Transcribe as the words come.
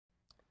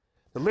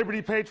The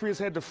Liberty Patriots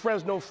head to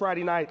Fresno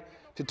Friday night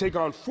to take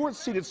on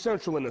fourth-seeded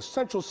Central in the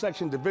Central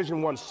Section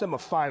Division I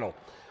semifinal.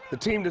 The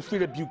team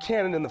defeated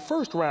Buchanan in the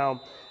first round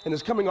and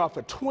is coming off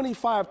a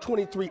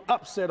 25-23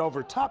 upset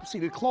over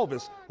top-seeded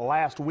Clovis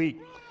last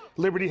week.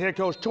 Liberty head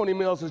coach Tony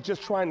Mills is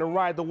just trying to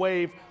ride the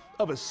wave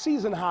of a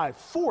season-high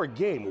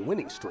 4-game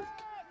winning streak.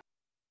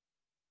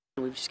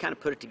 We've just kind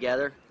of put it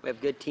together. We have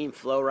good team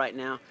flow right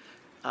now,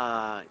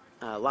 a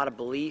lot of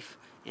belief,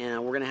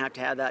 and we're going to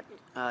have that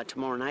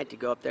tomorrow night to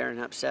go up there and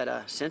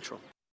upset Central.